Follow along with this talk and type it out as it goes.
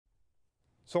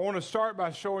So I want to start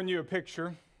by showing you a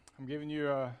picture. I'm giving you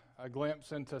a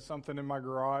glimpse into something in my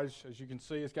garage. As you can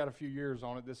see, it's got a few years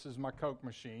on it. This is my Coke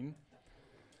machine.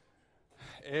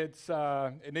 It needs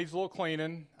a little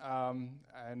cleaning,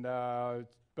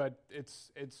 but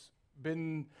it's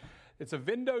a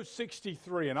Windows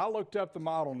 63, and I looked up the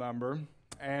model number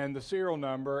and the serial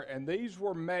number, and these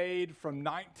were made from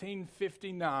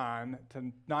 1959 to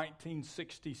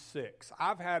 1966.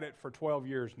 I've had it for 12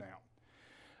 years now.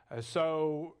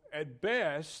 So at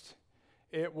best,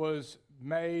 it was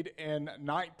made in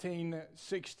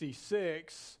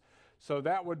 1966, so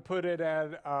that would put it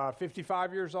at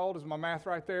 55 years old. Is my math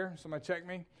right there? Somebody check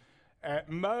me. At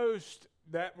most,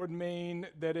 that would mean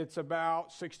that it's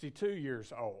about 62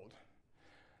 years old.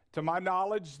 To my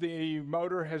knowledge, the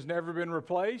motor has never been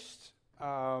replaced.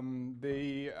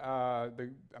 It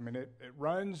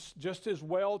runs just as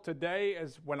well today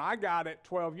as when I got it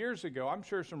 12 years ago. I'm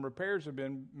sure some repairs have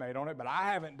been made on it, but I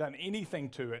haven't done anything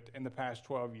to it in the past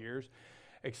 12 years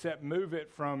except move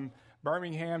it from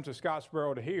Birmingham to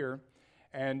Scottsboro to here.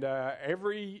 And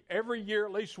every year,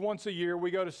 at least once a year,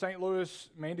 we go to St. Louis.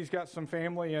 Mandy's got some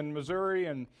family in Missouri,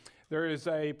 and there is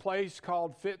a place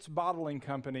called Fitz Bottling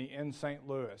Company in St.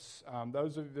 Louis.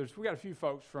 We got a few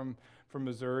folks from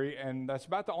Missouri, and that's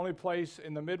about the only place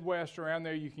in the Midwest around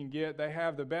there you can get. They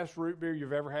have the best root beer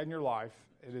you've ever had in your life.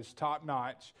 It is top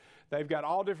notch. They've got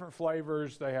all different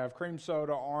flavors. They have cream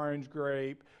soda, orange,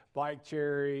 grape, black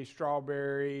cherry,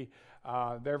 strawberry,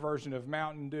 their version of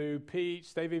Mountain Dew,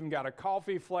 peach. They've even got a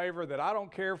coffee flavor that I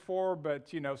don't care for,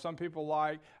 but some people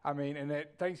like. And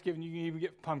at Thanksgiving you can even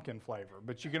get pumpkin flavor,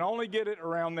 but you can only get it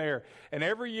around there. And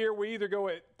every year we either go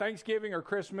at Thanksgiving or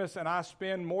Christmas, and I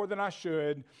spend more than I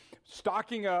should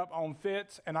stocking up on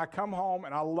Fitz, and I come home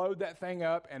and I load that thing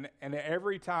up, and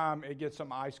every time it gets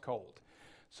them ice cold.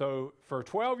 So for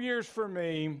 12 years for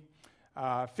me,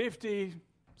 50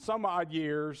 some odd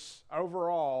years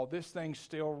overall, this thing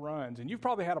still runs. And you've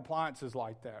probably had appliances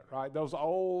like that, right? Those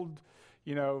old,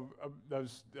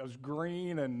 those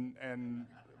green and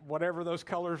whatever those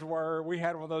colors were. We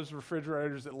had one of those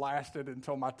refrigerators that lasted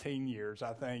until my teen years,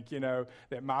 I think,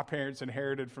 that my parents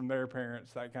inherited from their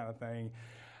parents, that kind of thing.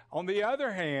 On the other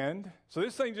hand, so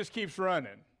this thing just keeps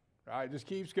running, right? It just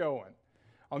keeps going.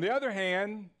 On the other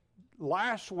hand,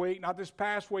 last week, not this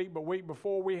past week, but week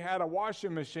before, we had a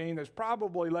washing machine that's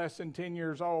probably less than 10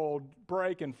 years old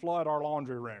break and flood our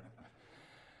laundry room.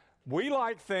 I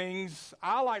like things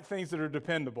that are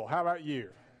dependable. How about you?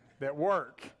 That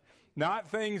work. Not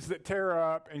things that tear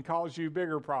up and cause you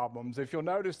bigger problems. If you'll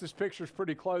notice, this picture's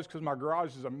pretty close because my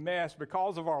garage is a mess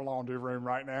because of our laundry room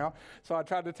right now. So I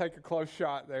tried to take a close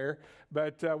shot there.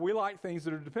 But we like things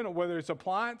that are dependable, whether it's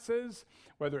appliances,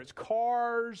 whether it's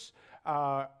cars,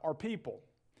 or people.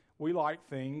 We like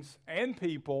things and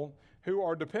people who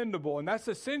are dependable. And that's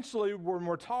essentially when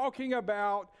we're talking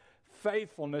about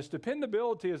faithfulness.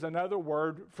 Dependability is another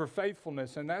word for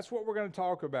faithfulness, and that's what we're going to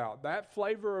talk about. That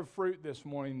flavor of fruit this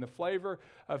morning, the flavor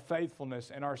of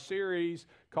faithfulness in our series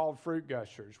called Fruit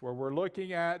Gushers, where we're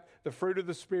looking at the fruit of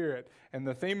the Spirit. And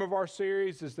the theme of our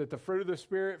series is that the fruit of the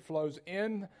Spirit flows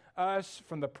in us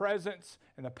from the presence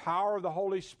and the power of the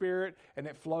Holy Spirit, and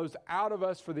it flows out of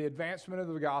us for the advancement of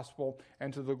the gospel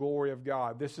and to the glory of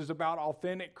God. This is about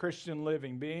authentic Christian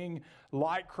living, being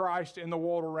like Christ in the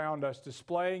world around us,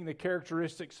 displaying the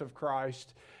characteristics of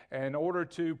Christ in order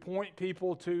to point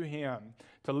people to Him,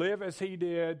 to live as He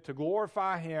did, to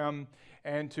glorify Him,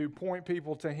 and to point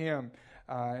people to Him.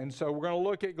 And so we're going to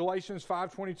look at Galatians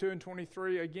 5:22 and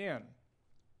 23 again.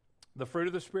 The fruit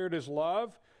of the Spirit is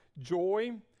love,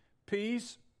 joy,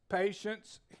 peace,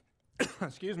 patience,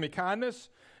 kindness,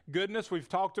 goodness. We've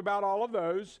talked about all of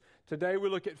those. Today we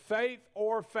look at faith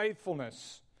or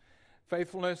faithfulness.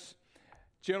 Faithfulness,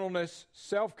 gentleness,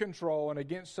 self-control, and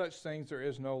against such things there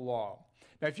is no law.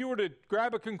 Now, if you were to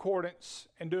grab a concordance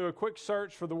and do a quick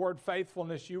search for the word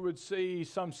faithfulness, you would see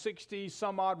some 60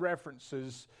 some odd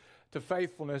references to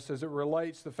faithfulness as it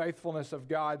relates to the faithfulness of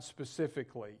God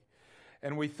specifically.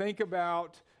 And we think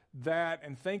about that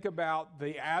and think about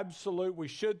we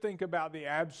should think about the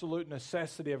absolute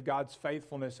necessity of God's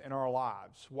faithfulness in our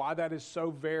lives. Why that is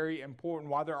so very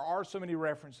important, why there are so many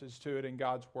references to it in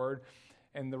God's Word.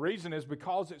 And the reason is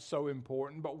because it's so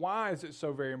important. But why is it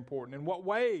so very important? In what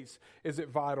ways is it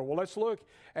vital? Well, let's look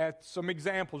at some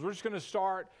examples. We're just going to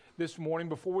start this morning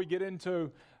before we get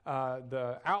into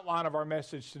the outline of our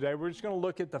message today. We're just going to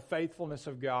look at the faithfulness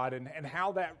of God and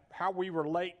how we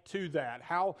relate to that,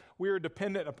 how we are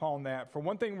dependent upon that. For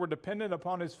one thing, we're dependent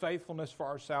upon His faithfulness for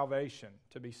our salvation,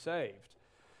 to be saved.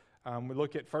 We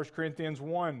look at 1 Corinthians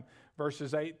 1,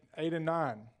 verses 8 and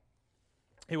 9.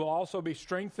 He will also be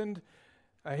strengthened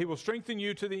He will strengthen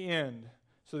you to the end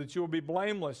so that you will be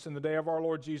blameless in the day of our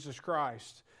Lord Jesus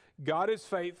Christ. God is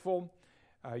faithful,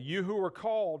 you who are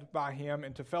called by him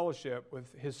into fellowship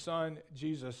with his Son,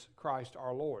 Jesus Christ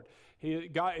our Lord.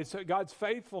 It's God's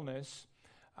faithfulness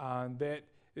that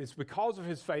it's because of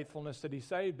his faithfulness that he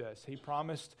saved us. He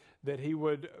promised that he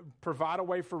would provide a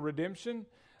way for redemption.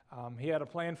 He had a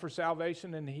plan for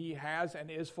salvation, and he has and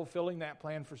is fulfilling that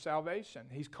plan for salvation.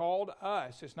 He's called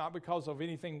us. It's not because of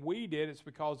anything we did. It's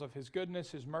because of his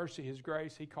goodness, his mercy, his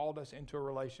grace. He called us into a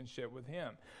relationship with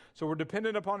him. So we're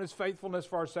dependent upon his faithfulness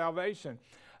for our salvation.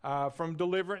 From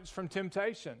deliverance from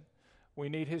temptation, we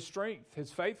need his strength,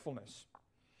 his faithfulness.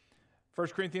 1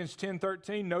 Corinthians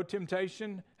 10:13, no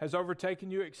temptation has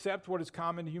overtaken you except what is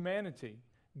common to humanity.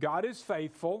 God is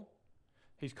faithful.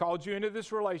 He's called you into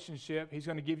this relationship. He's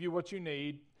going to give you what you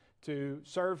need to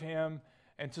serve him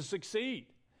and to succeed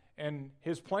in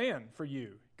his plan for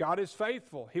you. God is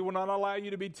faithful. He will not allow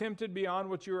you to be tempted beyond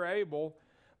what you are able,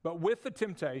 but with the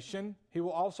temptation, he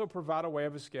will also provide a way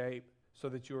of escape so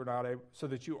that you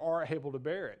are able to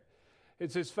bear it.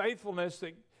 It's his faithfulness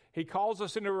that he calls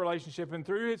us into a relationship, and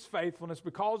through his faithfulness,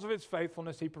 because of his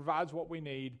faithfulness, he provides what we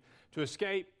need to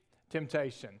escape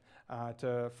temptation,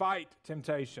 to fight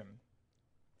temptation.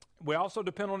 We also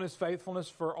depend on his faithfulness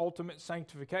for ultimate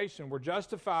sanctification. We're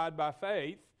justified by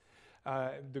faith,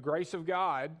 the grace of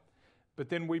God, but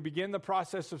then we begin the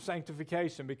process of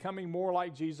sanctification, becoming more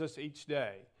like Jesus each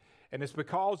day. And it's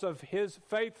because of his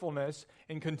faithfulness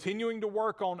in continuing to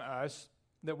work on us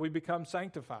that we become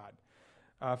sanctified.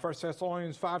 1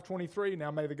 Thessalonians 5:23,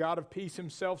 now may the God of peace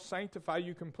himself sanctify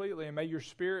you completely, and may your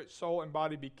spirit, soul, and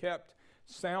body be kept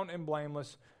sound and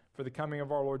blameless for the coming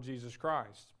of our Lord Jesus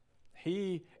Christ.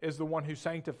 He is the one who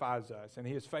sanctifies us, and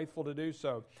he is faithful to do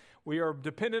so. We are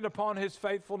dependent upon his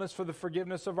faithfulness for the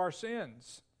forgiveness of our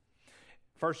sins.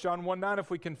 1 John 1:9,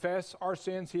 if we confess our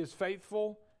sins, he is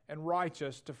faithful and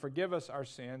righteous to forgive us our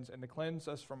sins and to cleanse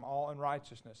us from all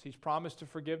unrighteousness. He's promised to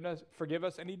forgive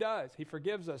us, and he does. He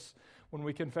forgives us when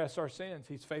we confess our sins.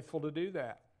 He's faithful to do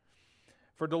that.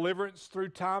 For deliverance through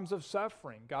times of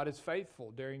suffering, God is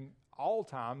faithful during all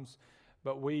times,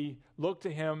 but we look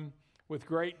to him with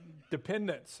great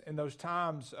dependence in those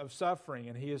times of suffering,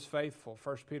 and he is faithful.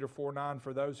 1 Peter 4:9,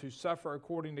 for those who suffer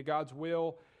according to God's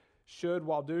will should,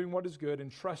 while doing what is good,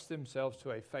 entrust themselves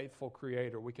to a faithful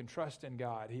Creator. We can trust in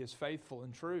God. He is faithful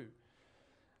and true.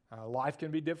 Life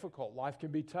can be difficult. Life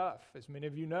can be tough, as many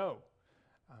of you know.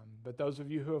 But those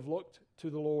of you who have looked to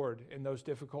the Lord in those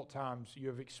difficult times, you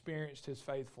have experienced his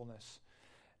faithfulness.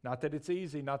 Not that it's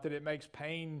easy, not that it makes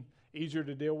pain easier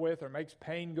to deal with or makes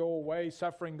pain go away,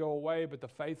 suffering go away, but the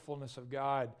faithfulness of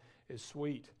God is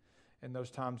sweet in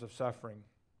those times of suffering.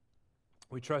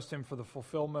 We trust him for the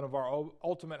fulfillment of our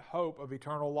ultimate hope of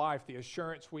eternal life. The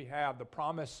assurance we have, the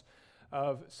promise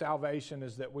of salvation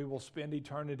is that we will spend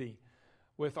eternity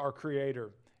with our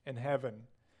Creator in heaven.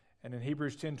 And in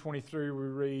Hebrews 10:23 we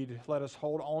read, let us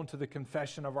hold on to the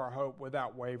confession of our hope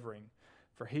without wavering.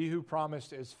 For he who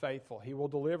promised is faithful. He will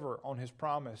deliver on his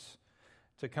promise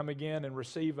to come again and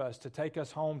receive us, to take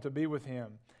us home to be with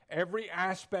him. Every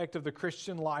aspect of the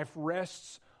Christian life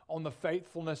rests on the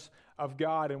faithfulness of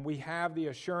God, and we have the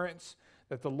assurance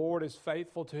that the Lord is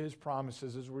faithful to his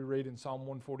promises, as we read in Psalm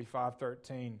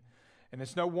 145:13. And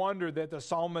it's no wonder that the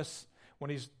psalmist, when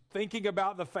he's thinking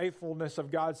about the faithfulness of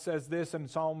God, says this in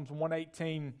Psalms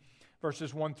 118,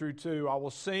 verses 1 through 2. I will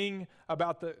sing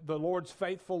about the Lord's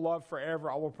faithful love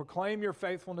forever. I will proclaim your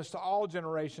faithfulness to all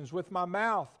generations with my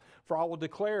mouth, for I will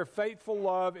declare faithful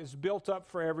love is built up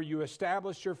forever. You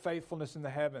established your faithfulness in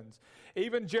the heavens.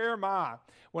 Even Jeremiah,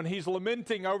 when he's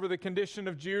lamenting over the condition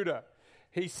of Judah,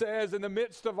 he says, in the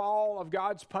midst of all of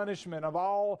God's punishment, of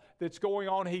all that's going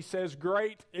on, he says,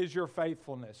 great is your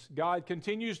faithfulness. God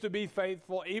continues to be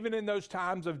faithful even in those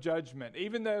times of judgment.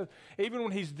 Even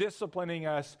when he's disciplining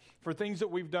us for things that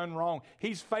we've done wrong,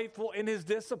 he's faithful in his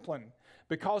discipline.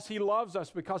 Because he loves us,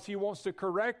 because he wants to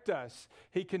correct us,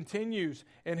 he continues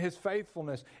in his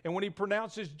faithfulness. And when he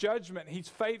pronounces judgment, he's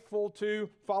faithful to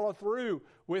follow through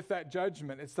with that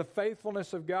judgment. It's the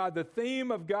faithfulness of God. The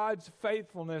theme of God's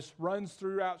faithfulness runs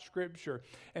throughout Scripture.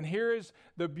 And here is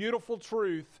the beautiful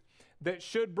truth that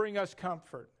should bring us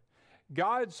comfort.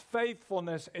 God's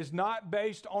faithfulness is not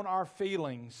based on our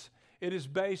feelings. It is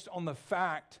based on the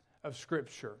fact of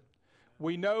Scripture.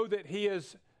 We know that he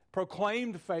is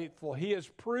proclaimed faithful. He is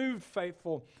proved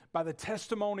faithful by the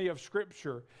testimony of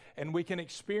Scripture, and we can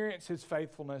experience his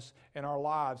faithfulness in our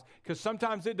lives. Because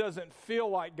sometimes it doesn't feel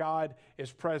like God is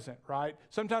present, right?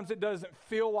 Sometimes it doesn't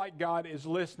feel like God is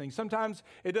listening. Sometimes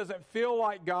it doesn't feel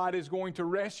like God is going to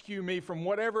rescue me from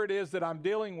whatever it is that I'm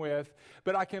dealing with,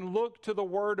 but I can look to the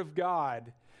Word of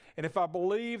God And if I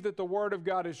believe that the Word of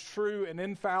God is true and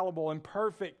infallible and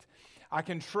perfect, I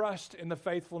can trust in the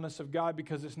faithfulness of God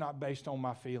because it's not based on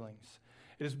my feelings.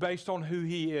 It is based on who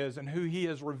He is and who He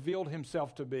has revealed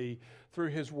Himself to be through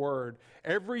His Word.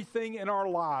 Everything in our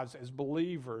lives as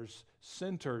believers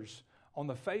centers on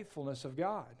the faithfulness of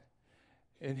God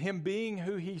and Him being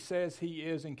who He says He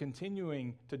is and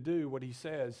continuing to do what He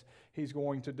says He's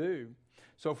going to do.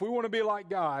 So if we want to be like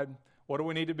God, what do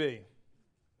we need to be?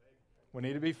 We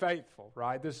need to be faithful,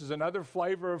 right? This is another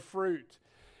flavor of fruit.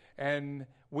 And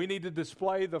we need to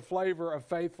display the flavor of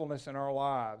faithfulness in our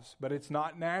lives. But it's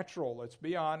not natural, let's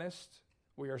be honest.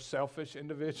 We are selfish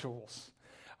individuals.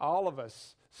 All of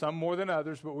us, some more than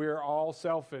others, but we are all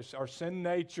selfish. Our sin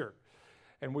nature.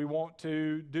 And we want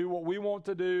to do what we want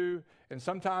to do. And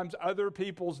sometimes other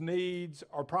people's needs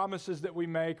or promises that we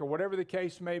make or whatever the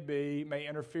case may be may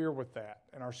interfere with that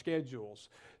in our schedules.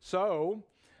 So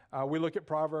we look at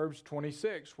Proverbs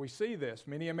 26. We see this.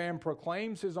 Many a man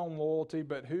proclaims his own loyalty,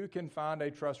 but who can find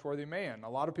a trustworthy man? A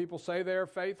lot of people say they are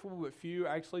faithful, but few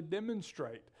actually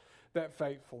demonstrate that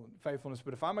faithfulness.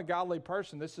 But if I'm a godly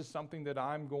person, this is something that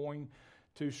I'm going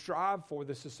to strive for.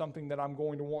 This is something that I'm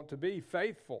going to want to be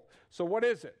faithful. So what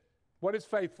is it? What is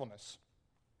faithfulness?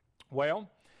 Well,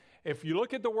 if you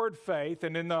look at the word faith,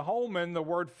 and in the Holman, the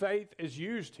word faith is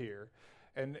used here,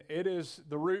 and it is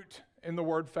the root in the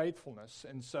word faithfulness.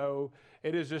 And so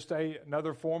it is just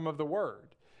another form of the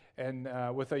word and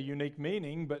with a unique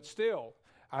meaning, but still,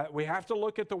 we have to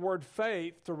look at the word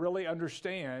faith to really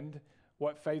understand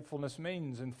what faithfulness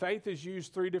means. And faith is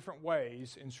used three different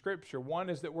ways in Scripture. One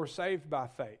is that we're saved by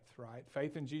faith, right?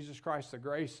 Faith in Jesus Christ, the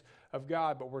grace of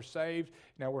God, but we're saved.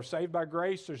 Now, we're saved by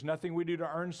grace. There's nothing we do to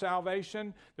earn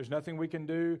salvation. There's nothing we can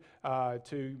do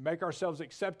to make ourselves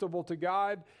acceptable to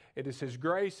God. It is His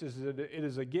grace. It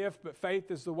is a gift, but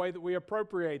faith is the way that we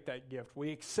appropriate that gift.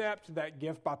 We accept that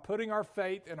gift by putting our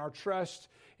faith and our trust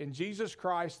in Jesus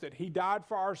Christ, that He died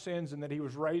for our sins and that He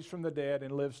was raised from the dead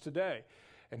and lives today.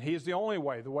 And He is the only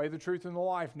way, the truth, and the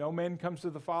life. No man comes to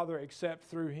the Father except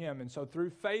through Him. And so through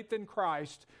faith in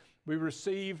Christ, we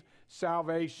receive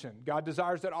salvation. God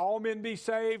desires that all men be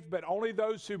saved, but only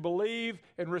those who believe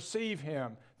and receive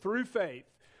Him through faith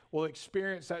will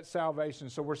experience that salvation.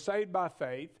 So we're saved by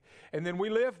faith, and then we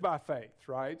live by faith,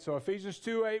 right? So Ephesians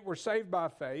 2:8, we're saved by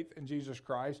faith in Jesus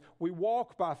Christ. We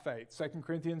walk by faith, 2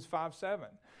 Corinthians 5:7.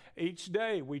 Each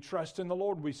day we trust in the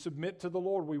Lord. We submit to the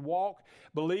Lord. We walk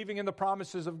believing in the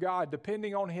promises of God,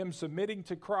 depending on Him, submitting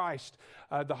to Christ,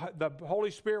 the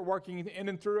Holy Spirit working in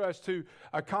and through us to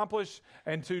accomplish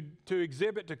and to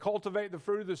exhibit, to cultivate the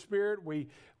fruit of the Spirit.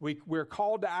 We're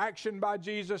called to action by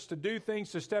Jesus, to do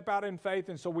things, to step out in faith,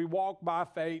 and so we walk by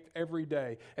faith every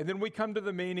day. And then we come to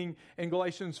the meaning in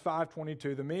Galatians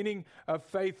 5:22, the meaning of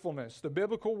faithfulness. The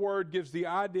biblical word gives the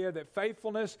idea that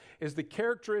faithfulness is the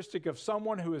characteristic of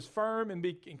someone who is firm and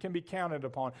can be counted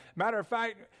upon. Matter of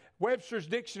fact, Webster's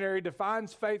dictionary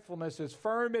defines faithfulness as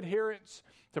firm adherence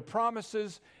to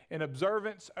promises and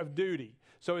observance of duty.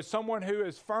 So it's someone who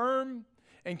is firm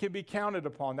and can be counted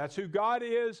upon. That's who God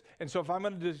is. And so if I'm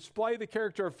going to display the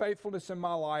character of faithfulness in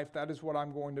my life, that is what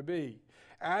I'm going to be.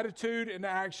 Attitude and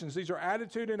actions. These are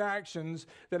attitude and actions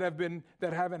that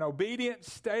have an obedient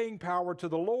staying power to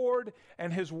the Lord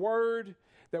and His Word,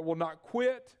 that will not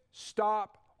quit,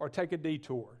 stop, or take a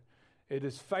detour. It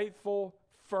is faithful,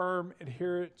 firm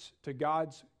adherence to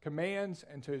God's commands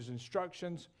and to His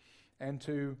instructions and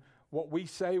to what we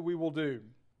say we will do.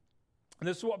 And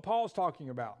this is what Paul's talking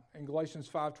about in Galatians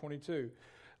 5:22.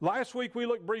 Last week we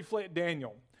looked briefly at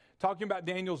Daniel, talking about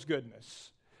Daniel's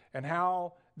goodness and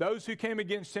how those who came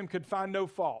against him could find no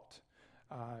fault.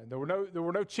 There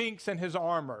were no chinks in his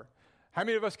armor. How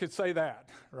many of us could say that,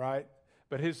 right?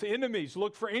 But his enemies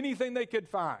looked for anything they could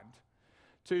find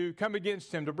to come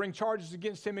against him, to bring charges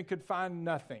against him, and could find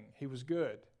nothing. He was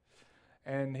good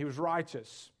and he was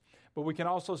righteous. But we can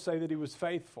also say that he was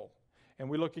faithful. And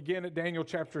we look again at Daniel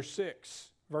chapter 6,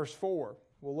 verse 4.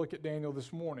 We'll look at Daniel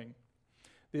this morning.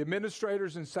 The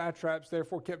administrators and satraps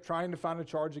therefore kept trying to find a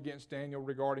charge against Daniel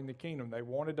regarding the kingdom. They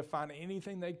wanted to find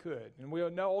anything they could. And we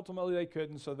know ultimately they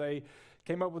couldn't, so they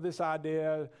came up with this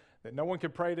idea that no one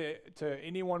could pray to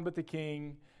anyone but the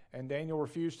king. And Daniel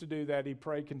refused to do that. He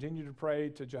continued to pray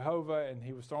to Jehovah, and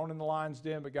he was thrown in the lion's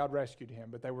den, but God rescued him.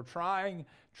 But they were trying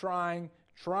to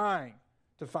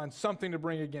find something to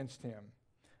bring against him.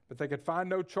 But they could find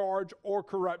no charge or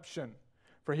corruption,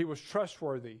 for he was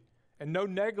trustworthy, and no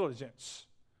negligence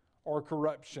or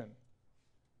corruption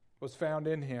was found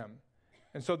in him.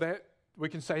 And so that we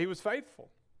can say he was faithful.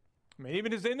 I mean,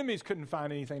 even his enemies couldn't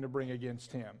find anything to bring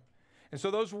against him. And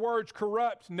so those words,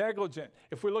 corrupt, negligent,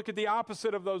 if we look at the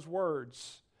opposite of those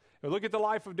words Now look at the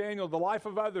life of Daniel, the life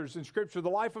of others in Scripture, the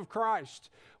life of Christ.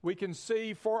 We can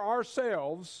see for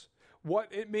ourselves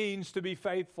what it means to be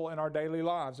faithful in our daily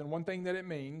lives. And one thing that it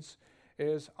means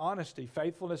is honesty.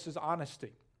 Faithfulness is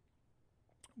honesty.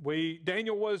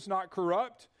 Daniel was not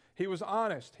corrupt. He was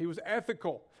honest. He was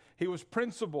ethical. He was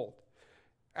principled.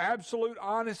 Absolute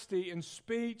honesty in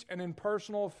speech and in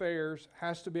personal affairs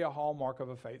has to be a hallmark of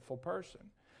a faithful person.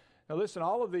 Now listen,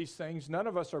 all of these things, none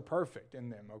of us are perfect in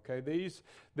them, okay?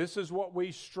 This is what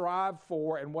we strive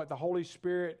for and what the Holy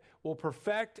Spirit will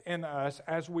perfect in us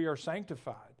as we are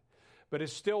sanctified. But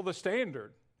it's still the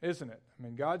standard, isn't it? I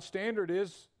mean, God's standard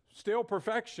is still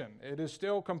perfection. It is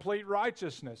still complete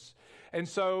righteousness. And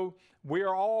so we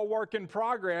are all work in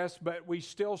progress, but we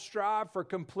still strive for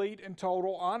complete and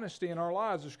total honesty in our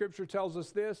lives. The Scripture tells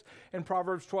us this in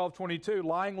Proverbs 12:22,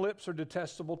 lying lips are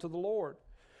detestable to the Lord,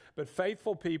 but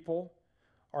faithful people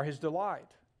are His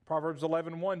delight. Proverbs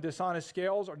 11:1, dishonest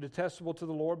scales are detestable to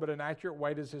the Lord, but an accurate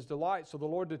weight is His delight. So the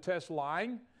Lord detests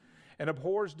lying and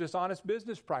abhors dishonest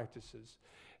business practices.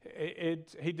 He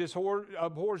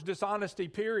abhors dishonesty,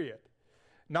 period.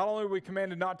 Not only are we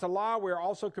commanded not to lie, we are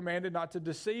also commanded not to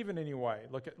deceive in any way.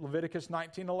 Look at Leviticus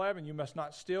 19:11. You must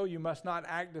not steal, you must not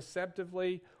act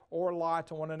deceptively or lie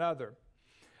to one another.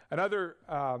 Another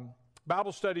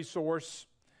Bible study source,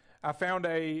 I found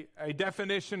a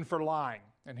definition for lying,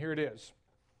 and here it is.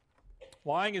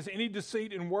 Lying is any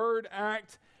deceit in word,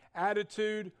 act,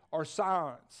 attitude, or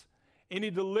silence.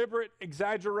 Any deliberate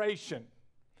exaggeration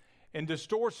in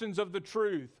distortions of the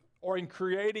truth or in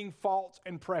creating false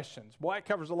impressions. Boy, that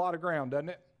covers a lot of ground, doesn't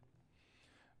it?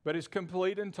 But it's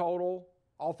complete and total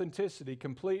authenticity,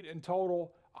 complete and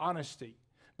total honesty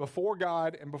before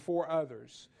God and before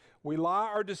others. We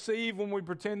lie or deceive when we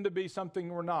pretend to be something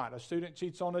we're not. A student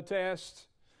cheats on a test,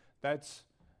 that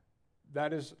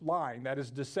is lying, that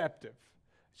is deceptive.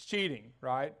 It's cheating,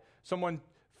 right? Someone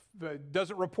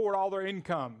doesn't report all their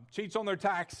income, cheats on their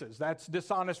taxes, that's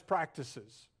dishonest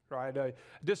practices. Right, a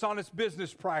dishonest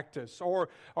business practice, or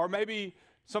maybe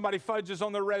somebody fudges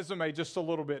on their resume just a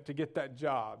little bit to get that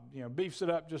job. Beefs it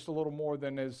up just a little more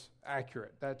than is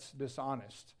accurate. That's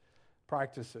dishonest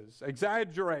practices.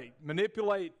 Exaggerate,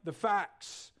 manipulate the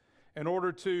facts in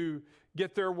order to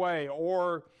get their way,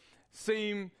 or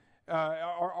seem,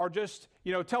 or just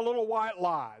tell little white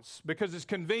lies because it's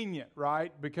convenient,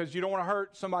 right? Because you don't want to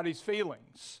hurt somebody's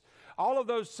feelings. All of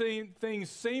those things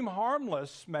seem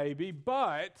harmless, maybe,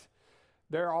 but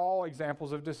they're all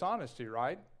examples of dishonesty,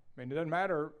 right? I mean, it doesn't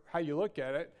matter how you look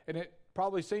at it, and it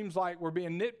probably seems like we're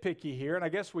being nitpicky here, and I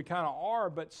guess we kind of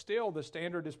are, but still the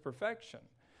standard is perfection.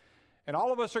 And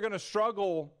all of us are going to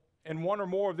struggle in one or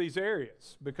more of these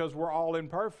areas because we're all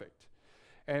imperfect.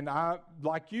 And I,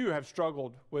 like you, have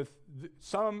struggled with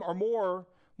some or more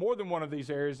than one of these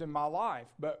areas in my life,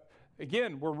 but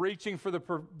again, we're reaching for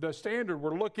the standard.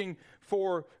 We're looking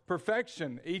for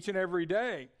perfection each and every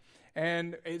day.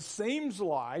 And it seems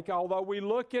like, although we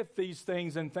look at these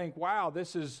things and think, wow,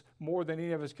 this is more than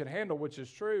any of us could handle, which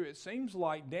is true, it seems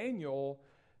like Daniel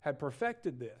had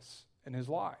perfected this in his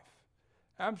life.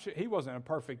 I'm sure he wasn't a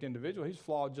perfect individual. He's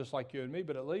flawed just like you and me,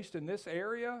 but at least in this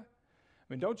area, I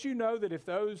mean, don't you know that if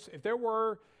there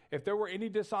were any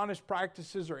dishonest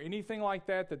practices or anything like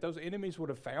that those enemies would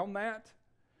have found that?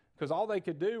 Because all they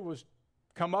could do was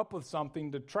come up with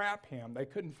something to trap him. They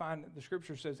couldn't find, the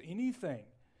Scripture says, anything.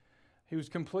 He was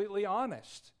completely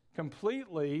honest,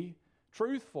 completely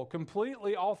truthful,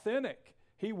 completely authentic.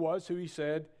 He was who he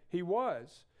said he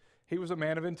was. He was a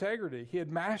man of integrity. He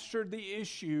had mastered the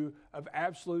issue of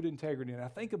absolute integrity. And I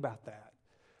think about that.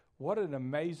 What an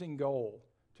amazing goal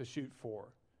to shoot for.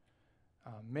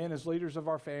 Men as leaders of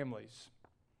our families,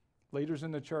 leaders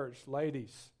in the church,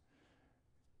 ladies,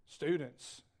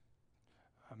 students,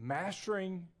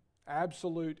 mastering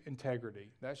absolute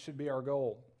integrity. That should be our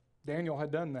goal. Daniel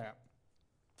had done that.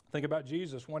 Think about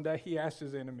Jesus. One day he asked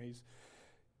his enemies,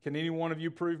 can any one of you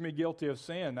prove me guilty of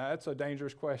sin? Now, that's a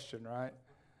dangerous question, right?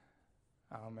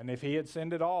 And if he had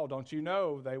sinned at all, don't you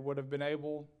know, they would have been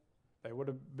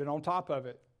on top of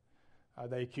it.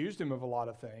 They accused him of a lot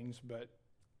of things, but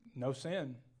no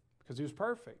sin, because he was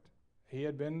perfect. He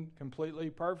had been completely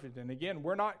perfect. And again,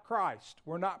 we're not Christ.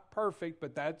 We're not perfect,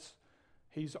 but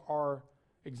He's our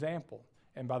example.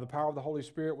 And by the power of the Holy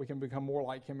Spirit, we can become more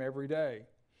like Him every day.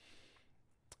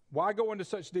 Why go into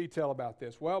such detail about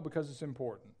this? Well, because it's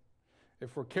important.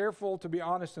 If we're careful to be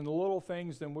honest in the little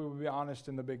things, then we will be honest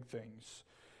in the big things.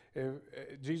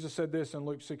 Jesus said this in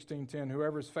Luke 16:10,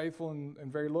 whoever is faithful in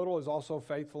very little is also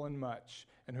faithful in much.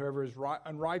 And whoever is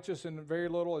unrighteous in very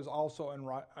little is also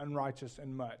unrighteous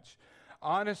in much.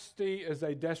 Honesty is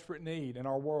a desperate need in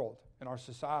our world, in our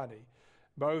society,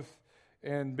 both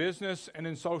in business and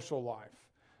in social life.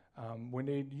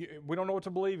 We don't know what to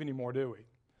believe anymore, do we? I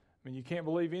mean, you can't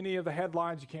believe any of the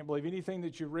headlines. You can't believe anything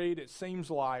that you read. It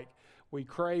seems like we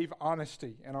crave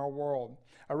honesty in our world.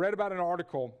 I read about an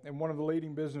article in one of the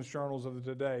leading business journals of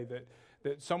the day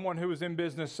that someone who was in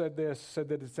business said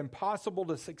that it's impossible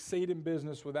to succeed in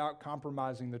business without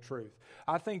compromising the truth.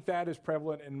 I think that is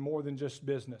prevalent in more than just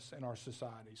business in our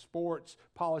society. Sports,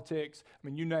 politics, I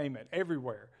mean, you name it,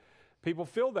 everywhere. People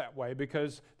feel that way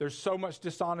because there's so much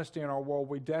dishonesty in our world.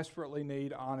 We desperately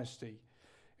need honesty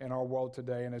in our world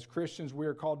today. And as Christians, we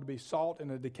are called to be salt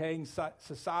in a decaying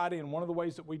society, and one of the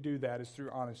ways that we do that is through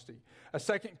honesty. A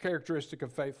second characteristic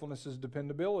of faithfulness is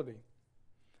dependability.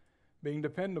 Being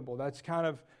dependable. That's kind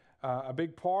of a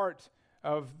big part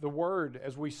of the word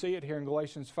as we see it here in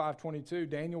Galatians 5:22.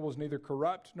 Daniel was neither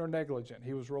corrupt nor negligent.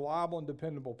 He was reliable and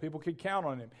dependable. People could count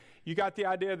on him. You got the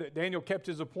idea that Daniel kept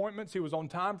his appointments. He was on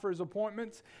time for his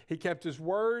appointments. He kept his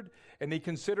word, and he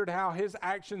considered how his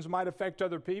actions might affect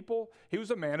other people. He was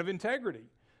a man of integrity.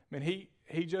 I mean,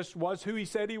 he just was who he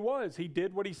said he was. He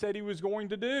did what he said he was going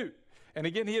to do. And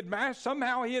again,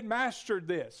 somehow he had mastered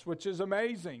this, which is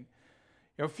amazing.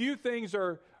 You know, few things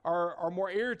are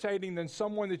more irritating than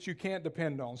someone that you can't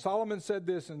depend on. Solomon said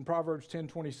this in Proverbs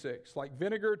 10:26, like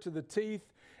vinegar to the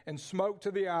teeth and smoke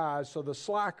to the eyes, so the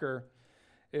slacker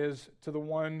is to the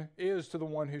one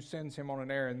who sends him on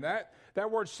an errand. That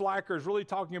word slacker is really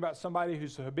talking about somebody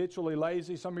who's habitually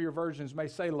lazy. Some of your versions may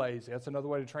say lazy. That's another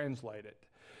way to translate it.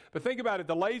 But think about it.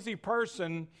 The lazy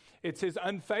person, it's his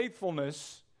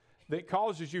unfaithfulness that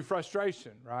causes you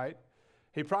frustration, right?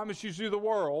 He promises you the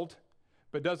world,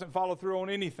 but doesn't follow through on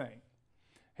anything.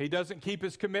 He doesn't keep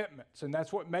his commitments, and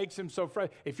that's what makes him so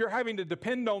frustrated. If you're having to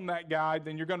depend on that guy,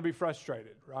 then you're going to be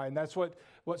frustrated, right? And that's what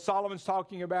Solomon's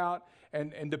talking about,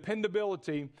 and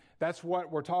dependability, that's what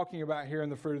we're talking about here in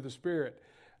the fruit of the Spirit.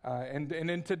 And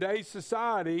in today's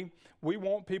society, we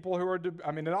want people who are,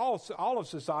 in all of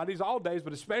societies, all days,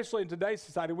 but especially in today's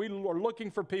society, we are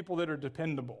looking for people that are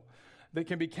dependable, that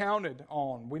can be counted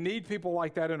on. We need people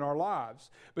like that in our lives.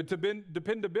 But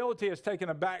dependability has taken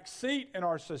a back seat in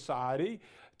our society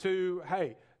to,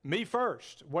 hey, me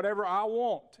first, whatever I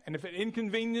want. And if it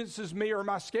inconveniences me or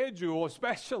my schedule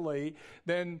especially,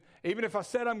 then even if I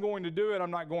said I'm going to do it,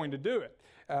 I'm not going to do it.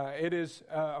 It is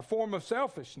a form of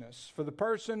selfishness. For the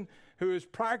person who is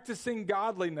practicing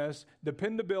godliness,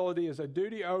 dependability is a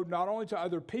duty owed not only to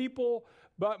other people,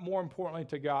 but more importantly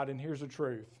to God. And here's the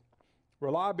truth.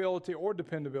 Reliability or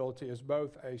dependability is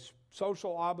both a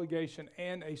social obligation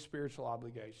and a spiritual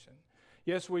obligation.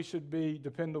 Yes, we should be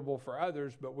dependable for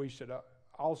others, but we should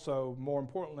also, more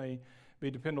importantly,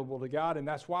 be dependable to God, and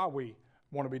that's why we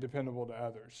want to be dependable to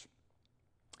others.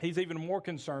 He's even more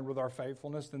concerned with our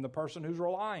faithfulness than the person who's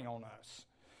relying on us.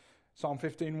 Psalm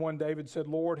 15:1, David said,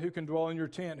 Lord, who can dwell in your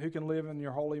tent? Who can live in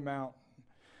your holy mountain?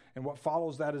 And what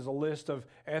follows that is a list of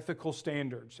ethical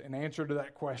standards in answer to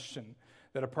that question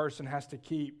that a person has to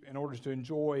keep in order to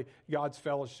enjoy God's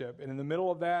fellowship. And in the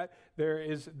middle of that, there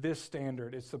is this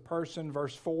standard. It's the person,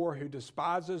 verse 4, who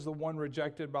despises the one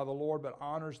rejected by the Lord, but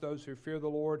honors those who fear the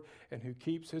Lord and who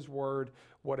keeps his word,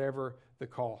 whatever the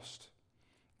cost.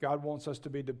 God wants us to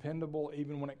be dependable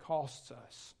even when it costs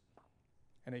us,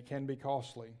 and it can be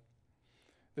costly.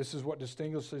 This is what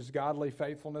distinguishes godly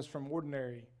faithfulness from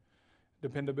ordinary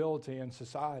dependability in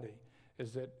society,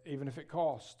 is that even if it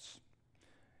costs.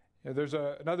 You know, there's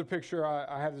another picture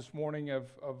I have this morning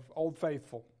of Old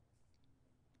Faithful.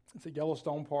 It's at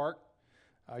Yellowstone Park.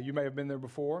 You may have been there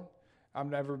before. I've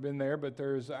never been there, but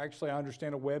there's actually, I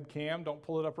understand, a webcam. Don't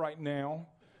pull it up right now,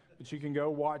 but you can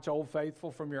go watch Old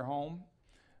Faithful from your home.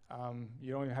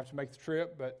 You don't even have to make the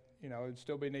trip, but it'd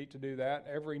still be neat to do that.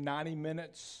 Every 90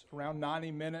 minutes, around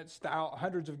 90 minutes,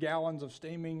 hundreds of gallons of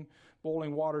steaming,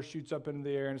 boiling water shoots up into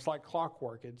the air, and it's like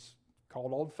clockwork. It's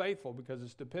called Old Faithful because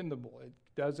it's dependable. It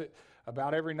does it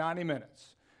about every 90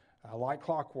 minutes, like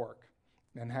clockwork,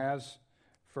 and has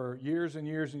for years and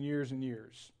years and years and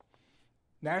years.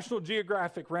 National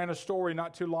Geographic ran a story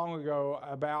not too long ago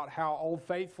about how Old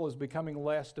Faithful is becoming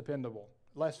less dependable,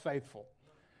 less faithful.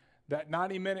 That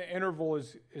 90-minute interval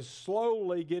is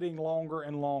slowly getting longer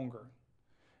and longer.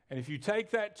 And if you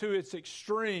take that to its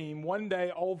extreme, one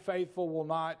day Old Faithful will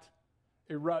not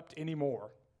erupt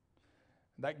anymore.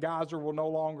 That geyser will no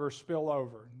longer spill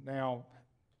over. Now,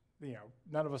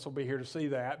 none of us will be here to see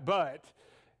that. But,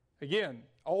 again,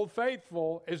 Old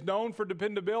Faithful is known for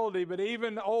dependability, but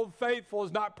even Old Faithful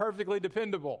is not perfectly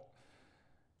dependable.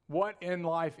 What in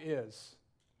life is?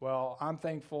 Well, I'm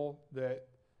thankful that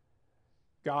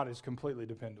God is completely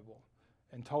dependable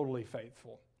and totally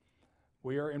faithful.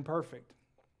 We are imperfect.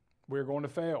 We are going to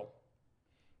fail.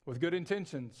 With good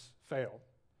intentions, fail.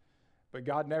 But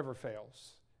God never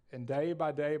fails. And day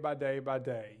by day by day by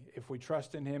day, if we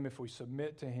trust in Him, if we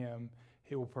submit to Him,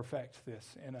 He will perfect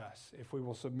this in us, if we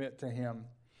will submit to Him.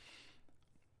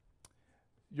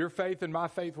 Your faith and my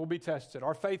faith will be tested.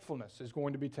 Our faithfulness is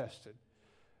going to be tested.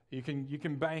 You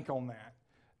can bank on that.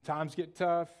 Times get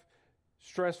tough,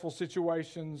 stressful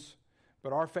situations,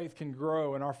 but our faith can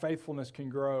grow and our faithfulness can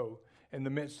grow in the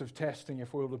midst of testing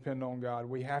if we'll depend on God.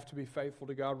 We have to be faithful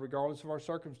to God regardless of our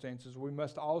circumstances. We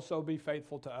must also be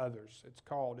faithful to others.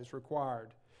 It's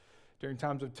required. During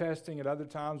times of testing, at other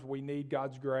times, we need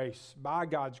God's grace. By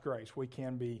God's grace, we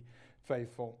can be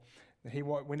faithful.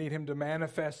 We need Him to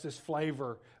manifest this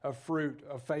flavor of fruit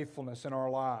of faithfulness in our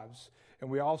lives. And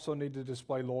we also need to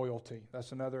display loyalty.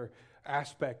 That's another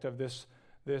aspect of this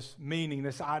meaning,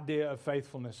 this idea of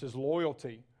faithfulness is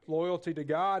loyalty. Loyalty to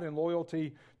God and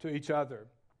loyalty to each other.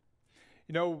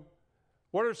 You know,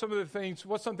 what are some of the things,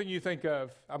 what's something you think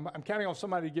of? I'm counting on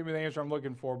somebody to give me the answer I'm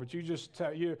looking for, but you just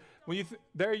tell you,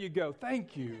 there you go.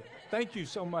 Thank you. Thank you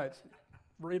so much.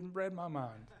 Read my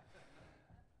mind.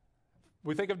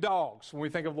 We think of dogs when we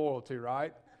think of loyalty,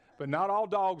 right? But not all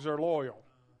dogs are loyal.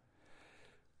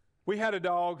 We had a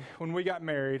dog when we got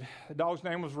married. The dog's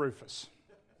name was Rufus.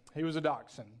 He was a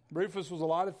dachshund. Rufus was a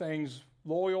lot of things.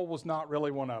 Loyal was not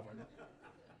really one of them.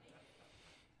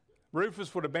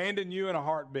 Rufus would abandon you in a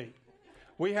heartbeat.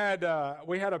 We had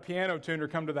a piano tuner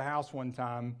come to the house one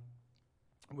time.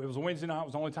 It was a Wednesday night. It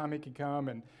was the only time he could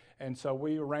come. And so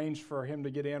we arranged for him to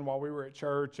get in while we were at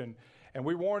church. And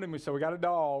we warned him. We said, we got a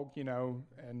dog,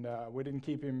 and we didn't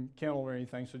keep him kenneled or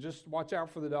anything. So just watch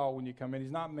out for the dog when you come in.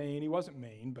 He's not mean. He wasn't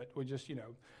mean, but we just,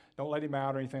 don't let him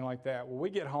out or anything like that. Well, we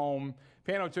get home.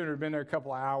 Piano tuner had been there a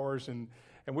couple of hours, and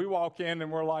we walk in,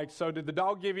 and we're like, so did the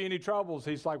dog give you any troubles?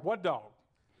 He's like, what dog?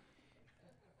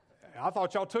 I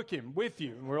thought y'all took him with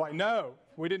you. And we're like, no,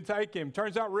 we didn't take him.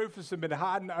 Turns out Rufus had been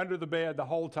hiding under the bed the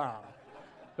whole time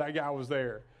that guy was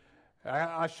there.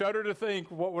 I shudder to think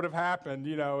what would have happened,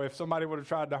 if somebody would have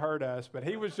tried to hurt us. But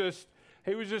he was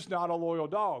just not a loyal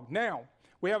dog. Now,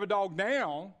 we have a dog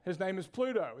now. His name is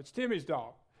Pluto. It's Timmy's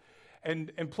dog.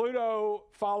 And Pluto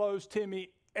follows Timmy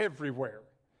everywhere.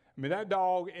 I mean, that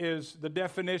dog is the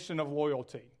definition of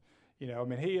loyalty.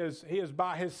 He is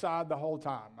by his side the whole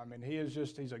time. I mean,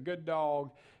 he's a good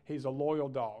dog. He's a loyal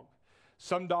dog.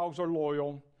 Some dogs are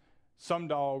loyal. Some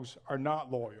dogs are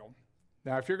not loyal.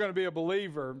 Now, if you're going to be a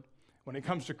believer, when it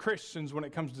comes to Christians, when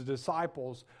it comes to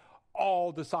disciples,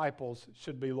 all disciples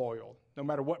should be loyal, no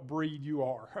matter what breed you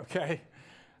are, okay?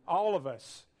 All of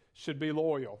us should be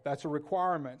loyal. That's a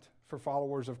requirement for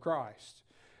followers of Christ.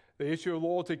 The issue of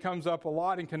loyalty comes up a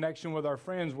lot in connection with our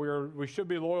friends. We should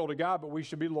be loyal to God, but we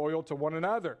should be loyal to one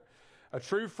another. A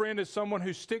true friend is someone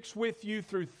who sticks with you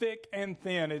through thick and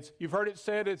thin. You've heard it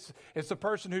said, it's the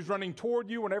person who's running toward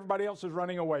you when everybody else is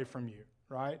running away from you,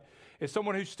 right? It's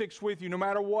someone who sticks with you no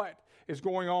matter what is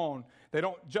going on. They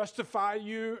don't justify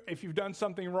you if you've done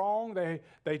something wrong.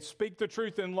 They speak the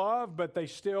truth in love, but they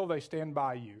stand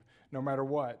by you no matter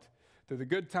what, through the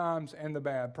good times and the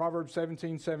bad. Proverbs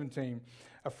 17:17.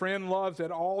 A friend loves at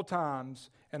all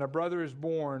times, and a brother is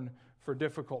born for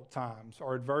difficult times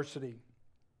or adversity.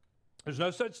 There's no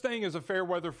such thing as a fair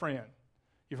weather friend.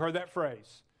 You've heard that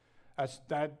phrase.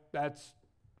 That's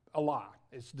a lie.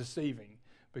 It's deceiving,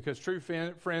 because true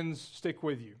friends stick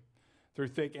with you through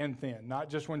thick and thin, not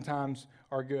just when times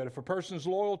are good. If a person's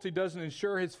loyalty doesn't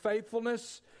ensure his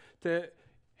faithfulness to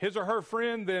his or her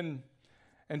friend, then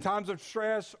in times of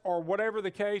stress or whatever the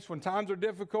case, when times are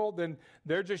difficult, then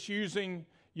they're just using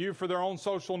you for their own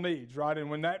social needs, right? And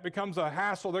when that becomes a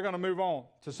hassle, they're going to move on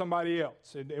to somebody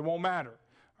else. It won't matter,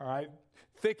 all right?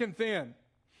 Thick and thin.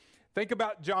 Think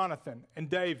about Jonathan and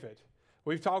David.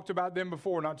 We've talked about them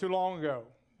before, not too long ago.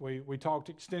 We talked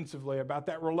extensively about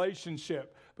that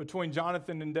relationship between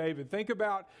Jonathan and David. Think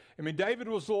about, David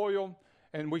was loyal,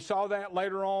 and we saw that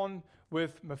later on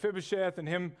with Mephibosheth and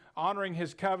him honoring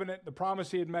his covenant, the promise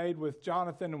he had made with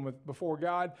Jonathan and before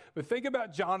God. But think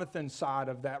about Jonathan's side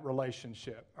of that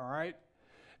relationship, all right?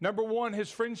 Number one,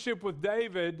 his friendship with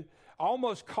David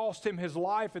almost cost him his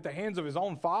life at the hands of his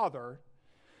own father.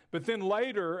 But then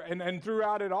later, and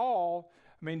throughout it all,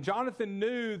 Jonathan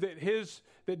knew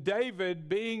that David,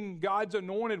 being God's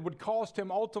anointed, would cost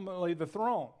him ultimately the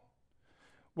throne,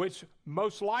 which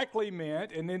most likely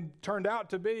meant, and then turned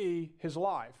out to be, his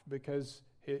life, because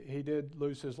he did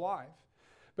lose his life.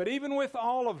 But even with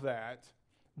all of that,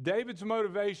 Jonathan's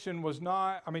motivation was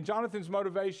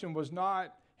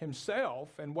not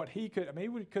himself and what he could, he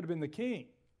could have been the king.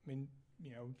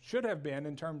 Should have been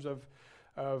in terms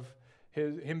of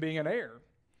him being an heir.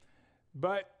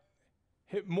 But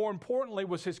more importantly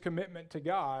was his commitment to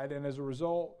God, and as a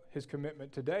result, his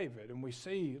commitment to David. And we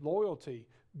see loyalty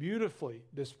beautifully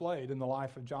displayed in the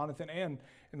life of Jonathan and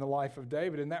in the life of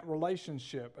David. And that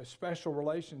relationship, a special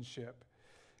relationship,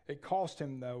 it cost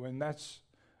him though, and that's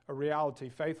a reality.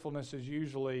 Faithfulness is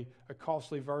usually a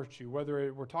costly virtue,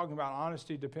 whether we're talking about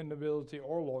honesty, dependability,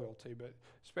 or loyalty, but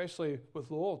especially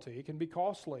with loyalty, it can be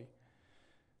costly.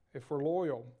 If we're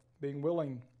loyal, being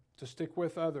willing to stick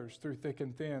with others through thick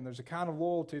and thin. There's a kind of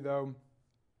loyalty, though,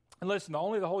 and listen,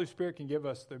 only the Holy Spirit can give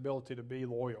us the ability to be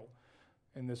loyal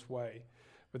in this way.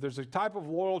 But there's a type of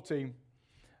loyalty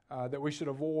that we should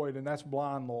avoid, and that's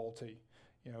blind loyalty.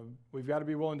 You know, we've got to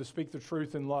be willing to speak the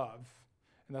truth in love.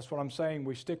 And that's what I'm saying.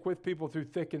 We stick with people through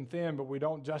thick and thin, but we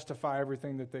don't justify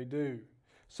everything that they do.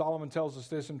 Solomon tells us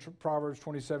this in Proverbs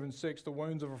 27:6, the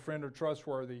wounds of a friend are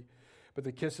trustworthy, but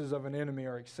the kisses of an enemy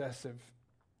are excessive.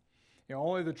 You know,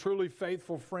 only the truly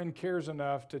faithful friend cares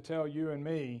enough to tell you and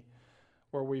me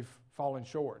where we've fallen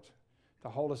short, to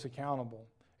hold us accountable.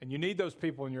 And you need those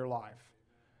people in your life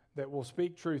that will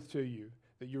speak truth to you,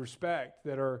 that you respect,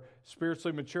 that are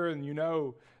spiritually mature, and you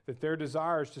know that their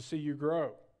desire is to see you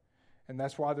grow. And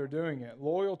that's why they're doing it.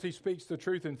 Loyalty speaks the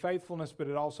truth in faithfulness, but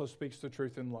it also speaks the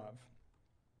truth in love.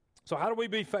 So how do we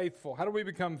be faithful? How do we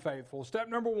become faithful? Step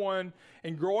number one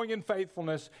in growing in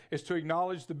faithfulness is to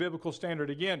acknowledge the biblical standard.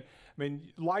 Again, I mean,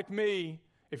 like me,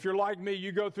 if you're like me,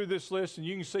 you go through this list and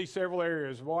you can see several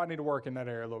areas. Well, I need to work in that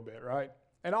area a little bit, right?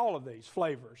 And all of these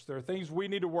flavors, there are things we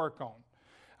need to work on.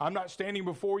 I'm not standing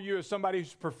before you as somebody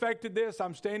who's perfected this.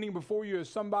 I'm standing before you as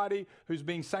somebody who's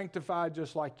being sanctified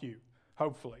just like you,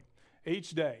 hopefully,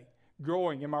 each day,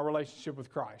 growing in my relationship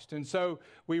with Christ. And so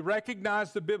we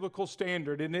recognize the biblical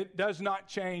standard, and it does not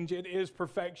change. It is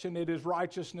perfection. It is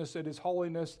righteousness. It is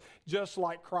holiness, just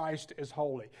like Christ is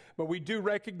holy. But we do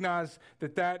recognize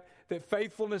that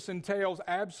faithfulness entails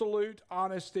absolute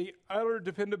honesty, utter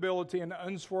dependability, and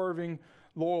unswerving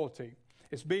loyalty.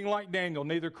 It's being like Daniel,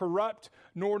 neither corrupt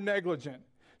nor negligent.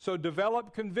 So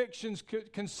develop convictions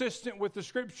consistent with the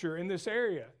Scripture in this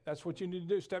area. That's what you need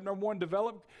to do. Step number one,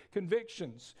 develop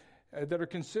convictions that are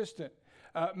consistent.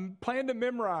 Plan to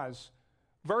memorize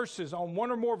verses, on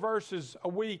one or more verses a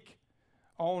week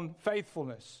on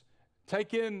faithfulness.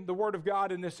 Take in the Word of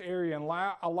God in this area and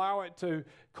allow it to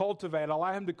cultivate.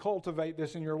 Allow Him to cultivate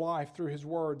this in your life through His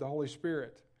Word, the Holy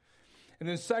Spirit. And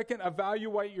then second,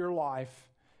 evaluate your life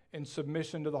in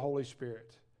submission to the Holy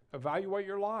Spirit. Evaluate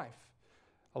your life.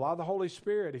 Allow the Holy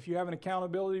Spirit. If you have an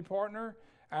accountability partner,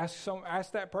 ask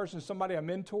that person, somebody, a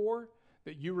mentor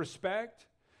that you respect,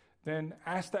 then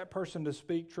ask that person to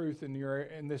speak truth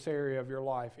in this area of your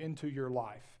life, into your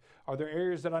life. Are there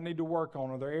areas that I need to work on?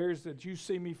 Are there areas that you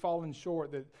see me falling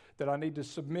short that I need to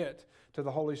submit to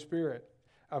the Holy Spirit?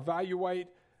 Evaluate,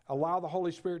 allow the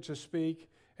Holy Spirit to speak,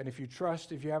 and if you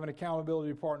have an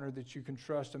accountability partner that you can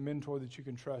trust, a mentor that you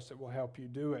can trust that will help you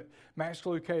do it. Max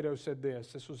Lucado said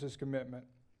this was his commitment.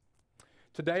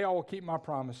 Today I will keep my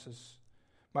promises.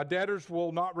 My debtors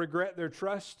will not regret their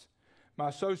trust. My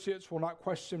associates will not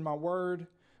question my word.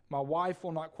 My wife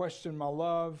will not question my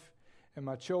love. And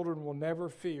my children will never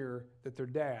fear that their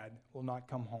dad will not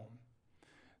come home.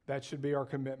 That should be our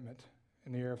commitment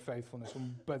in the area of faithfulness.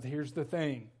 But here's the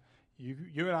thing.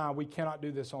 You and I, we cannot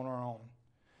do this on our own.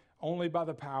 Only by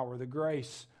the power, the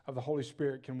grace of the Holy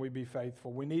Spirit can we be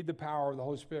faithful. We need the power of the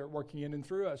Holy Spirit working in and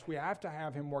through us. We have to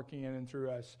have Him working in and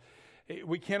through us.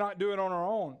 We cannot do it on our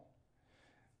own.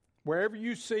 Wherever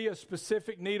you see a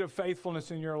specific need of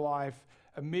faithfulness in your life,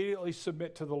 immediately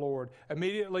submit to the Lord.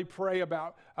 Immediately pray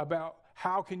about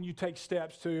how can you take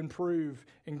steps to improve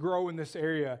and grow in this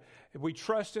area. If we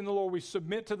trust in the Lord, we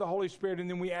submit to the Holy Spirit, and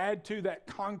then we add to that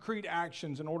concrete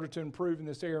actions in order to improve in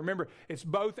this area. Remember, it's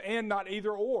both and, not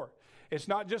either or. It's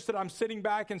not just that I'm sitting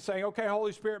back and saying, okay,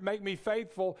 Holy Spirit, make me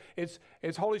faithful. It's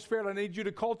Holy Spirit, I need you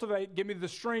to cultivate. Give me the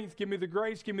strength, give me the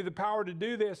grace, give me the power to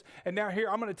do this. And now here,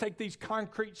 I'm going to take these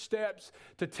concrete steps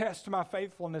to test my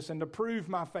faithfulness and to prove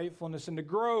my faithfulness and to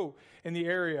grow in the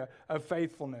area of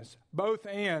faithfulness. Both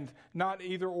and, not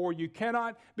either or. You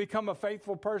cannot become a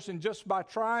faithful person just by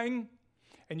trying,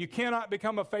 and you cannot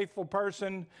become a faithful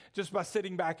person just by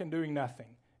sitting back and doing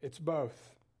nothing. It's both.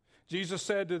 Jesus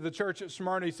said to the church at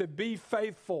Smyrna, He said, be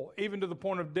faithful, even to the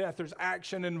point of death. There's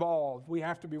action involved. We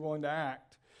have to be willing to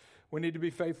act. We need to be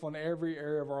faithful in every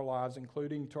area of our lives,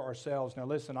 including to ourselves. Now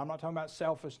listen, I'm not talking about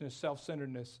selfishness,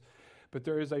 self-centeredness, but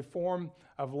there is a form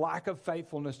of lack of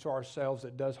faithfulness to ourselves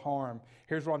that does harm.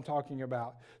 Here's what I'm talking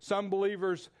about. Some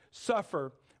believers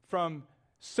suffer from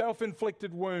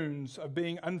self-inflicted wounds of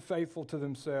being unfaithful to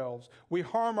themselves. We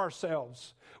harm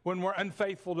ourselves when we're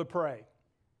unfaithful to pray.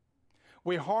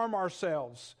 We harm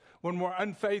ourselves when we're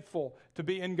unfaithful to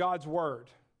be in God's Word.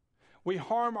 We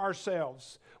harm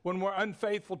ourselves when we're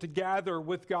unfaithful to gather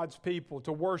with God's people,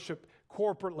 to worship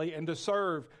corporately and to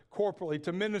serve corporately,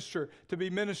 to minister, to be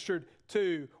ministered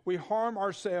to. We harm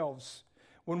ourselves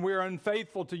when we are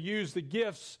unfaithful to use the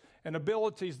gifts and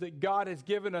abilities that God has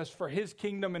given us for His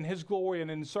kingdom and His glory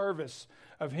and in service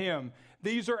of Him.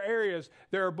 These are areas,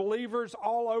 there are believers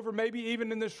all over, maybe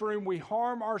even in this room, we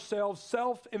harm ourselves,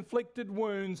 self-inflicted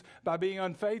wounds by being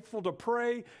unfaithful to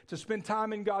pray, to spend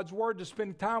time in God's Word, to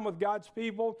spend time with God's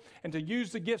people, and to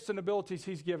use the gifts and abilities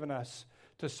He's given us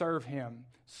to serve Him.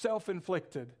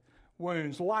 Self-inflicted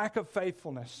wounds, lack of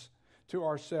faithfulness to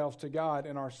ourselves, to God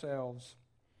and ourselves.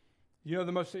 You know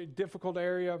the most difficult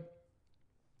area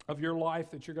of your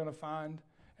life that you're going to find,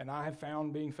 and I have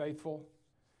found being faithful?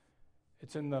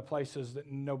 It's in the places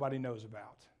that nobody knows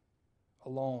about.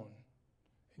 Alone,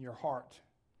 in your heart,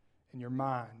 in your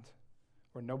mind,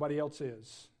 where nobody else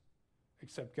is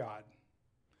except God.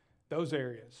 Those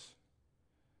areas.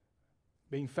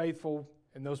 Being faithful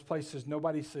in those places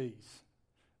nobody sees.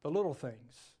 The little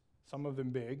things, some of them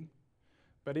big,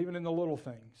 but even in the little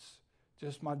things,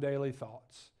 just my daily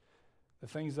thoughts, the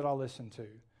things that I listen to,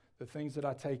 the things that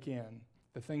I take in,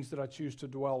 the things that I choose to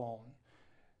dwell on.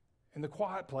 In the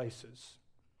quiet places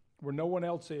where no one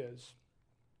else is,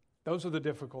 those are the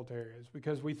difficult areas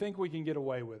because we think we can get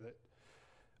away with it.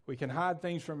 We can hide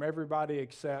things from everybody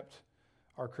except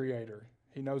our Creator.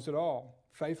 He knows it all.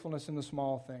 Faithfulness in the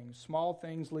small things. Small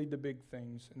things lead to big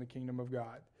things in the kingdom of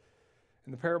God.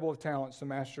 In the parable of talents, the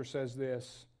master says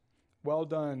this, "Well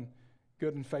done,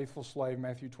 good and faithful slave,"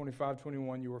 Matthew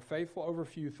 25:21. "You were faithful over a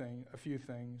few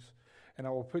things, and I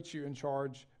will put you in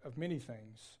charge of many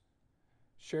things.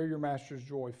 Share your master's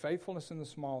joy." Faithfulness in the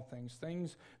small things,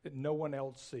 things that no one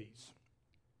else sees.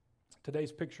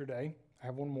 Today's picture day. I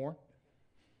have one more.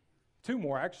 Two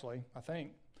more, actually, I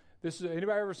think.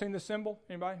 Anybody ever seen this symbol?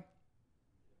 Anybody?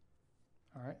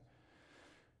 All right.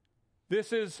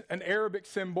 This is an Arabic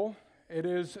symbol. It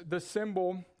is the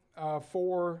symbol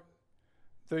for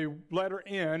the letter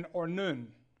N or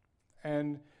Nun.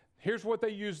 And here's what they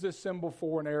use this symbol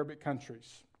for in Arabic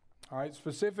countries. All right,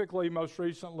 specifically, most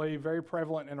recently, very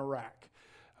prevalent in Iraq.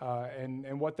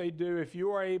 And what they do, if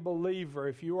you are a believer,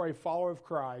 if you are a follower of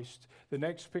Christ, the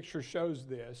next picture shows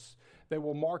this, they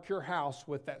will mark your house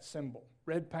with that symbol.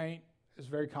 Red paint is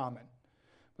very common.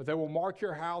 But they will mark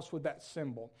your house with that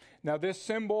symbol. Now, this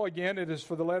symbol, again, it is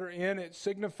for the letter N. It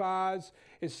stands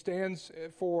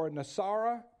for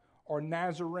Nasara or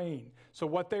Nazarene. So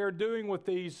what they are doing with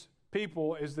these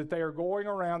people is that they go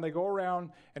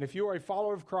around, and if you are a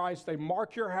follower of Christ, they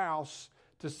mark your house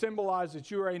to symbolize that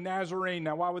you are a Nazarene.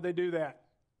 Now, why would they do that?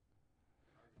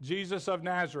 Jesus of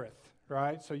Nazareth,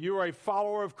 right? So you are a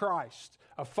follower of Christ,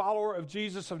 a follower of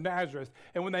Jesus of Nazareth.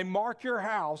 And when they mark your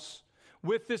house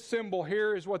with this symbol,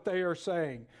 here is what they are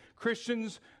saying.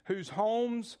 Christians whose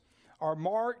homes are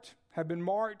have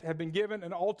been given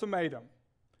an ultimatum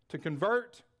to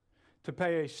convert, to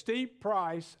pay a steep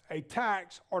price, a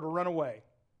tax, or to run away.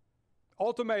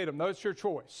 Ultimatum, that's your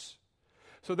choice.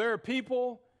 So there are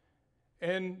people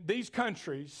in these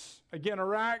countries, again,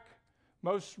 Iraq,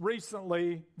 most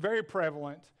recently, very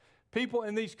prevalent, people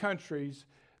in these countries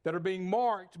that are being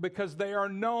marked because they are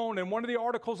known, and one of the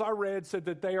articles I read said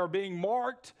that they are being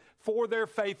marked for their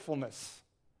faithfulness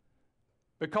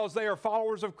because they are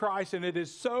followers of Christ, and it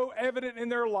is so evident in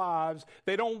their lives,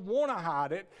 they don't want to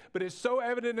hide it, but it's so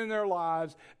evident in their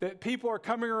lives that people are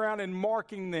coming around and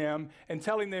marking them and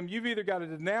telling them, you've either got to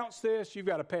denounce this, you've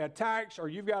got to pay a tax, or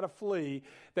you've got to flee.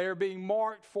 They are being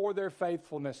marked for their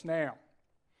faithfulness. Now,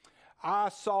 I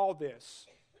saw this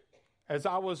as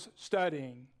I was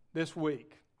studying this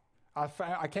week. I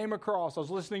was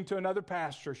listening to another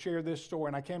pastor share this story,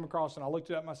 and I came across and I looked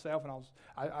it up myself,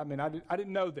 and I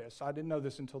didn't know this. I didn't know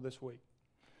this until this week.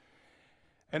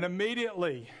 And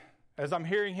immediately, as I'm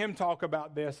hearing him talk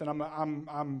about this, and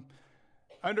I'm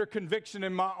under conviction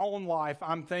in my own life,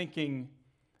 I'm thinking,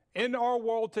 in our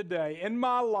world today, in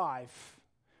my life,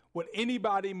 would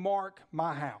anybody mark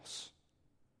my house?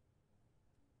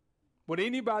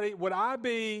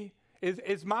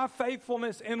 Is my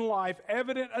faithfulness in life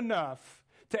evident enough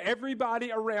to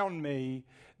everybody around me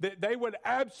that they would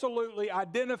absolutely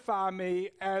identify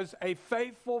me as a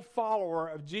faithful follower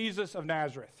of Jesus of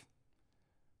Nazareth?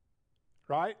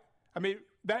 Right? I mean,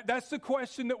 that's the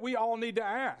question that we all need to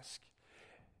ask.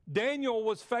 Daniel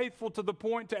was faithful to the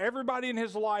point to everybody in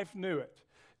his life knew it.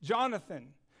 Jonathan,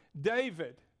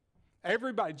 David,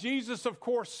 everybody. Jesus, of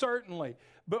course, certainly.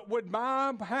 But would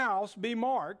my house be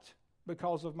marked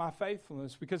because of my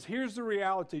faithfulness? Because here's the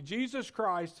reality. Jesus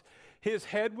Christ, his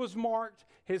head was marked,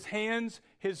 his hands,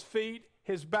 his feet,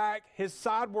 his back, his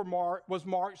side was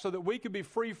marked so that we could be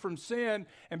free from sin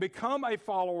and become a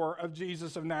follower of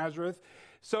Jesus of Nazareth.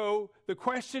 So the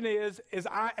question is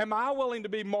am I willing to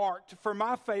be marked for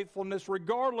my faithfulness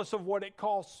regardless of what it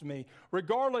costs me,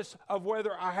 regardless of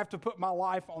whether I have to put my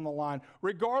life on the line,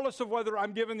 regardless of whether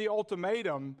I'm given the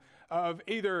ultimatum of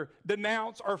either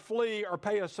denounce or flee or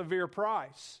pay a severe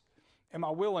price? Am I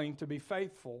willing to be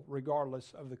faithful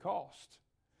regardless of the cost?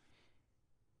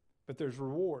 But there's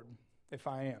reward if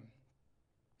I am.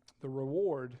 The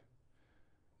reward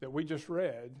that we just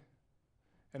read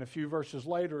and a few verses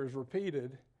later is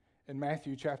repeated in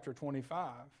Matthew chapter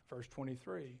 25, verse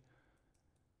 23.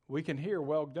 We can hear,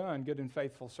 "Well done, good and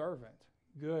faithful servant."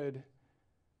 Good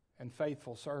and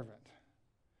faithful servant.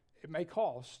 It may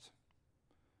cost.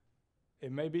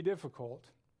 It may be difficult.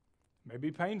 It may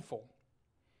be painful.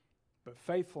 But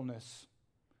faithfulness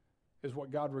is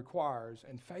what God requires,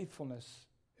 and faithfulness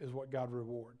is what God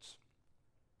rewards.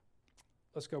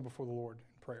 Let's go before the Lord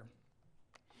in prayer.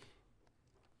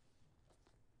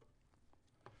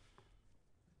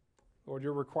 Lord,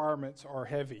 your requirements are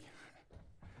heavy.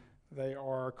 They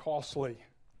are costly.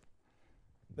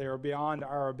 They are beyond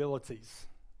our abilities.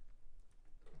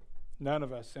 None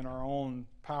of us in our own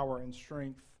power and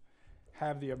strength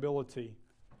have the ability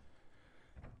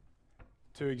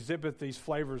to exhibit these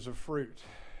flavors of fruit.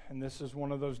 And this is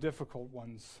one of those difficult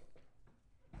ones.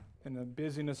 In the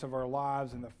busyness of our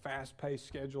lives and the fast-paced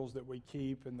schedules that we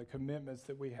keep and the commitments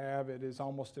that we have, it is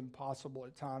almost impossible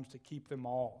at times to keep them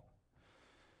all.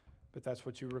 But that's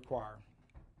what you require.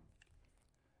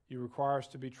 You require us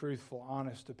to be truthful,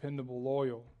 honest, dependable,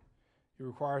 loyal. You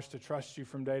require us to trust you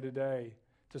from day to day,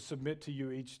 to submit to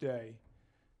you each day,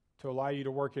 to allow you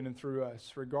to work in and through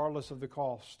us, regardless of the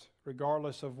cost,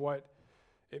 regardless of what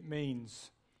it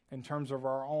means in terms of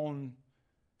our own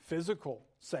physical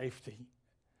safety.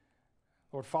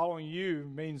 Lord, following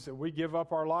you means that we give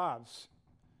up our lives.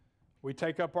 We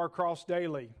take up our cross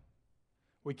daily.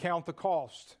 We count the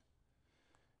cost.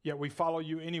 Yet we follow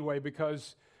you anyway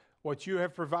because what you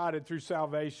have provided through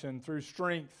salvation, through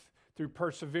strength, through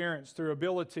perseverance, through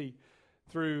ability,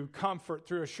 through comfort,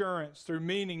 through assurance, through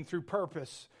meaning, through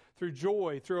purpose, through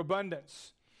joy, through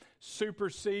abundance,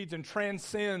 supersedes and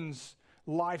transcends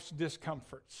life's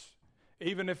discomforts.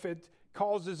 Even if it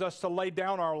causes us to lay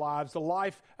down our lives, the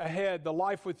life ahead, the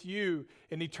life with you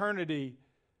in eternity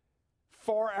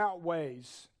far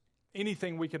outweighs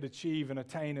anything we could achieve and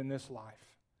attain in this life.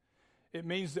 It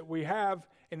means that we have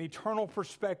an eternal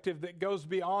perspective that goes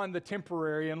beyond the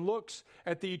temporary and looks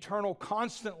at the eternal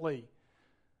constantly,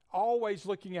 always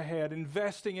looking ahead,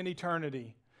 investing in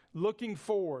eternity, looking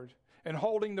forward, and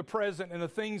holding the present and the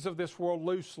things of this world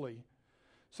loosely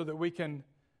so that we can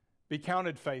be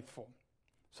counted faithful,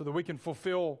 so that we can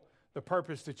fulfill the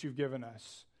purpose that you've given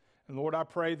us. And Lord, I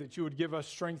pray that you would give us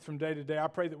strength from day to day. I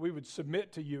pray that we would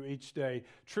submit to you each day,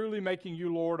 truly making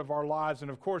you Lord of our lives. And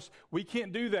of course, we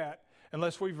can't do that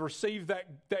unless we've received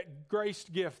that grace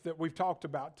gift that we've talked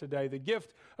about today, the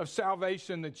gift of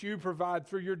salvation that you provide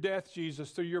through your death,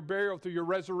 Jesus, through your burial, through your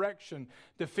resurrection,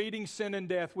 defeating sin and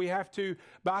death. We have to,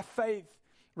 by faith,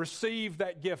 receive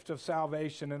that gift of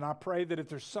salvation. And I pray that if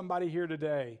there's somebody here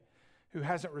today who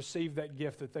hasn't received that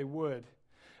gift, that they would.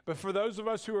 But for those of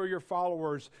us who are your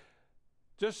followers,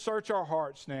 just search our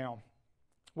hearts now.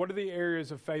 What are the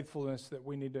areas of faithfulness that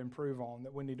we need to improve on,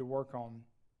 that we need to work on?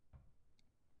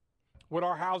 Would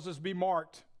our houses be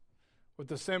marked with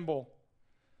the symbol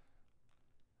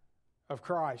of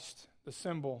Christ, the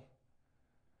symbol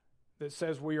that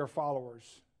says we are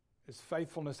followers? Is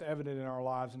faithfulness evident in our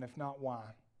lives? And if not, why?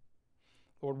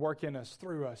 Lord, work in us,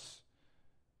 through us,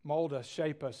 mold us,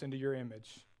 shape us into your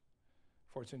image.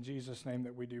 For it's in Jesus' name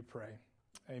that we do pray.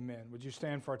 Amen. Would you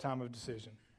stand for our time of decision?